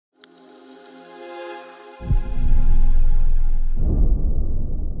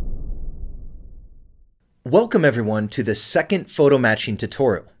Welcome everyone to the second photo matching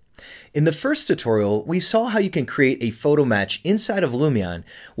tutorial. In the first tutorial, we saw how you can create a photo match inside of Lumion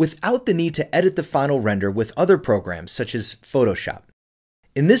without the need to edit the final render with other programs such as Photoshop.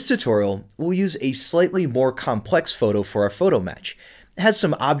 In this tutorial, we'll use a slightly more complex photo for our photo match. It has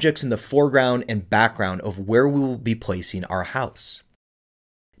some objects in the foreground and background of where we will be placing our house.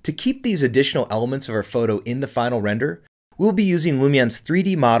 To keep these additional elements of our photo in the final render, we'll be using Lumion's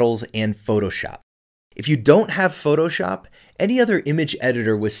 3D models and Photoshop. If you don't have Photoshop, any other image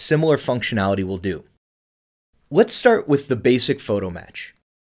editor with similar functionality will do. Let's start with the basic photo match.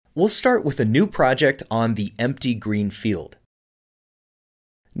 We'll start with a new project on the empty green field.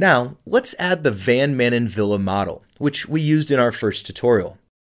 Now, let's add the Van Manen Villa model, which we used in our first tutorial.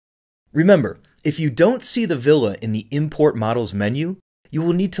 Remember, if you don't see the villa in the Import Models menu, you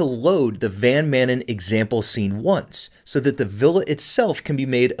will need to load the Van Manen example scene once so that the villa itself can be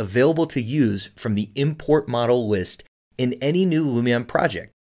made available to use from the import model list in any new Lumion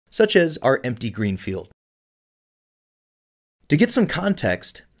project, such as our empty green field. To get some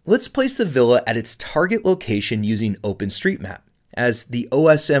context, let's place the villa at its target location using Openstreetmap, as the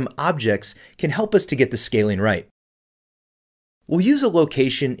OSM objects can help us to get the scaling right. We'll use a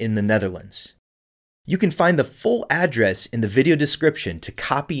location in the Netherlands. You can find the full address in the video description to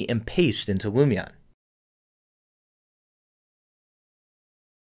copy and paste into Lumion.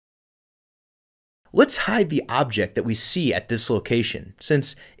 Let's hide the object that we see at this location,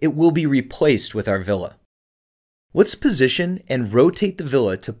 since it will be replaced with our villa. Let's position and rotate the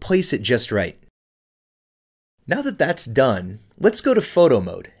villa to place it just right. Now that that's done, let's go to photo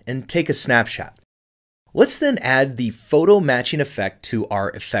mode and take a snapshot. Let's then add the photo matching effect to our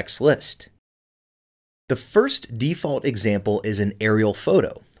effects list. The first default example is an aerial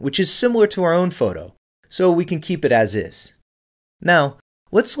photo, which is similar to our own photo, so we can keep it as is. Now,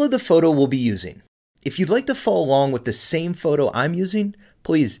 let's load the photo we'll be using. If you'd like to follow along with the same photo I'm using,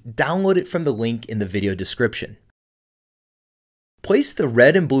 please download it from the link in the video description. Place the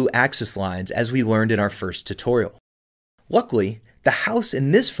red and blue axis lines as we learned in our first tutorial. Luckily, the house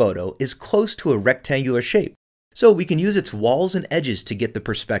in this photo is close to a rectangular shape, so we can use its walls and edges to get the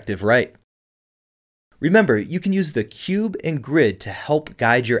perspective right. Remember, you can use the cube and grid to help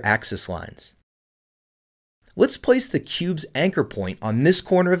guide your axis lines. Let's place the cube's anchor point on this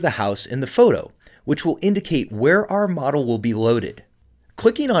corner of the house in the photo, which will indicate where our model will be loaded.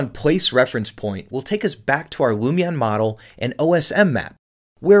 Clicking on Place Reference Point will take us back to our Lumion model and OSM map,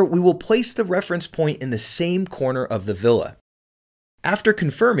 where we will place the reference point in the same corner of the villa. After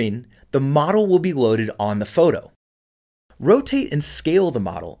confirming, the model will be loaded on the photo. Rotate and scale the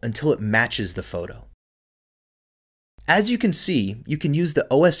model until it matches the photo. As you can see, you can use the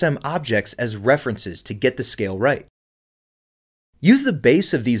OSM objects as references to get the scale right. Use the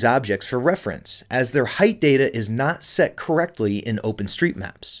base of these objects for reference, as their height data is not set correctly in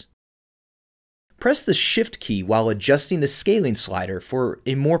OpenStreetMaps. Press the Shift key while adjusting the scaling slider for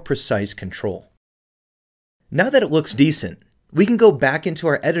a more precise control. Now that it looks decent, we can go back into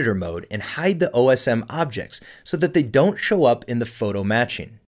our editor mode and hide the OSM objects so that they don't show up in the photo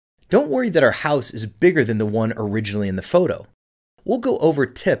matching. Don't worry that our house is bigger than the one originally in the photo. We'll go over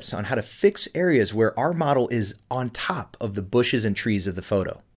tips on how to fix areas where our model is on top of the bushes and trees of the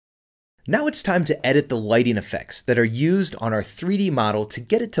photo. Now it's time to edit the lighting effects that are used on our 3D model to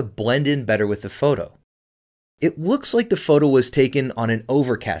get it to blend in better with the photo. It looks like the photo was taken on an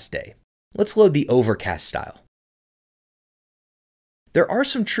overcast day. Let's load the overcast style. There are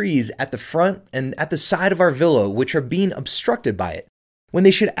some trees at the front and at the side of our villa which are being obstructed by it, when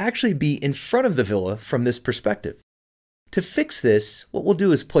they should actually be in front of the villa from this perspective. To fix this, what we'll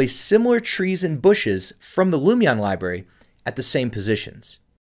do is place similar trees and bushes from the Lumion library at the same positions.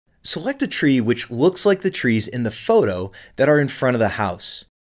 Select a tree which looks like the trees in the photo that are in front of the house.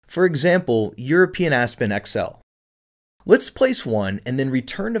 For example, European Aspen XL. Let's place one and then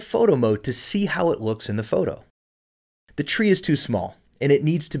return to photo mode to see how it looks in the photo. The tree is too small and it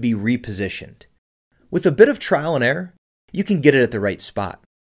needs to be repositioned. With a bit of trial and error, you can get it at the right spot.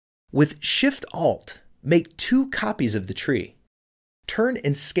 With Shift-Alt, make 2 copies of the tree. Turn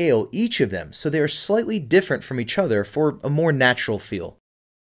and scale each of them so they are slightly different from each other for a more natural feel.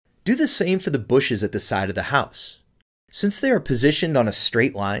 Do the same for the bushes at the side of the house. Since they are positioned on a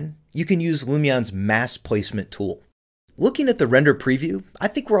straight line, you can use Lumion's Mass Placement tool. Looking at the render preview, I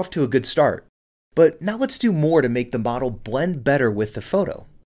think we're off to a good start. But now let's do more to make the model blend better with the photo.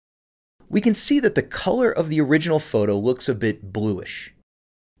 We can see that the color of the original photo looks a bit bluish.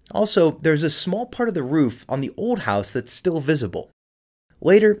 Also, there's a small part of the roof on the old house that's still visible.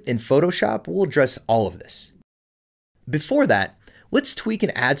 Later, in Photoshop, we'll address all of this. Before that, Let's tweak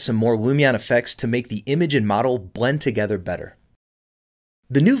and add some more Lumion effects to make the image and model blend together better.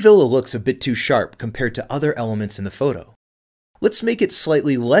 The new villa looks a bit too sharp compared to other elements in the photo. Let's make it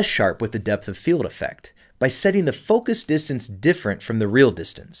slightly less sharp with the depth of field effect by setting the focus distance different from the real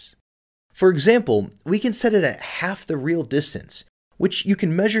distance. For example, we can set it at half the real distance, which you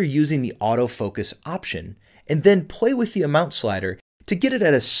can measure using the autofocus option, and then play with the amount slider to get it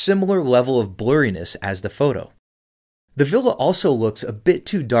at a similar level of blurriness as the photo. The villa also looks a bit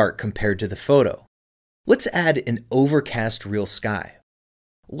too dark compared to the photo. Let's add an overcast real sky.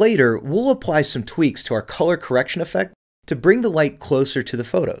 Later, we'll apply some tweaks to our color correction effect to bring the light closer to the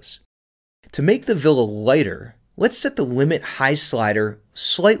photos. To make the villa lighter, let's set the limit high slider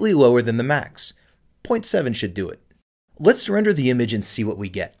slightly lower than the max. 0.7 should do it. Let's render the image and see what we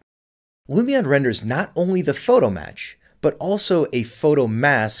get. Lumion renders not only the photo match, but also a photo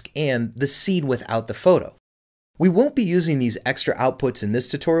mask and the scene without the photo. We won't be using these extra outputs in this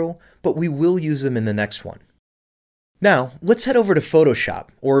tutorial, but we will use them in the next one. Now, let's head over to Photoshop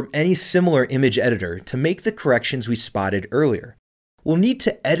or any similar image editor to make the corrections we spotted earlier. We'll need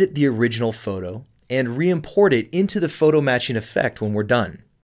to edit the original photo and re-import it into the photo matching effect when we're done.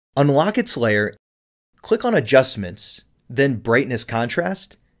 Unlock its layer, click on Adjustments, then Brightness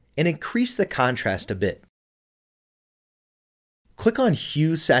Contrast, and increase the contrast a bit. Click on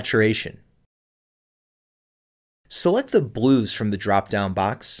Hue Saturation. Select the blues from the drop-down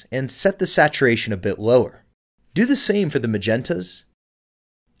box and set the saturation a bit lower. Do the same for the magentas,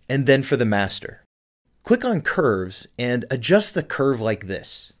 and then for the master. Click on Curves and adjust the curve like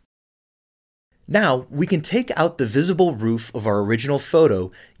this. Now, we can take out the visible roof of our original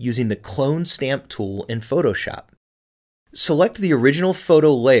photo using the Clone Stamp tool in Photoshop. Select the original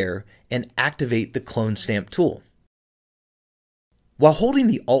photo layer and activate the Clone Stamp tool. While holding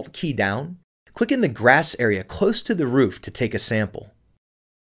the Alt key down, click in the grass area close to the roof to take a sample.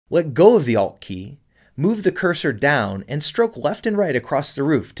 Let go of the Alt key, move the cursor down, and stroke left and right across the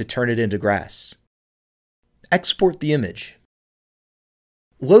roof to turn it into grass. Export the image.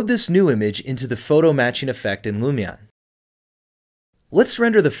 Load this new image into the photo matching effect in Lumion. Let's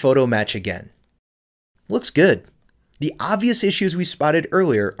render the photo match again. Looks good. The obvious issues we spotted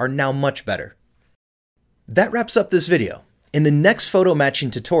earlier are now much better. That wraps up this video. In the next photo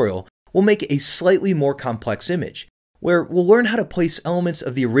matching tutorial, we'll make a slightly more complex image, where we'll learn how to place elements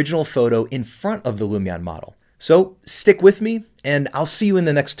of the original photo in front of the Lumion model. So stick with me, and I'll see you in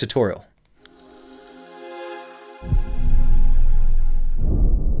the next tutorial.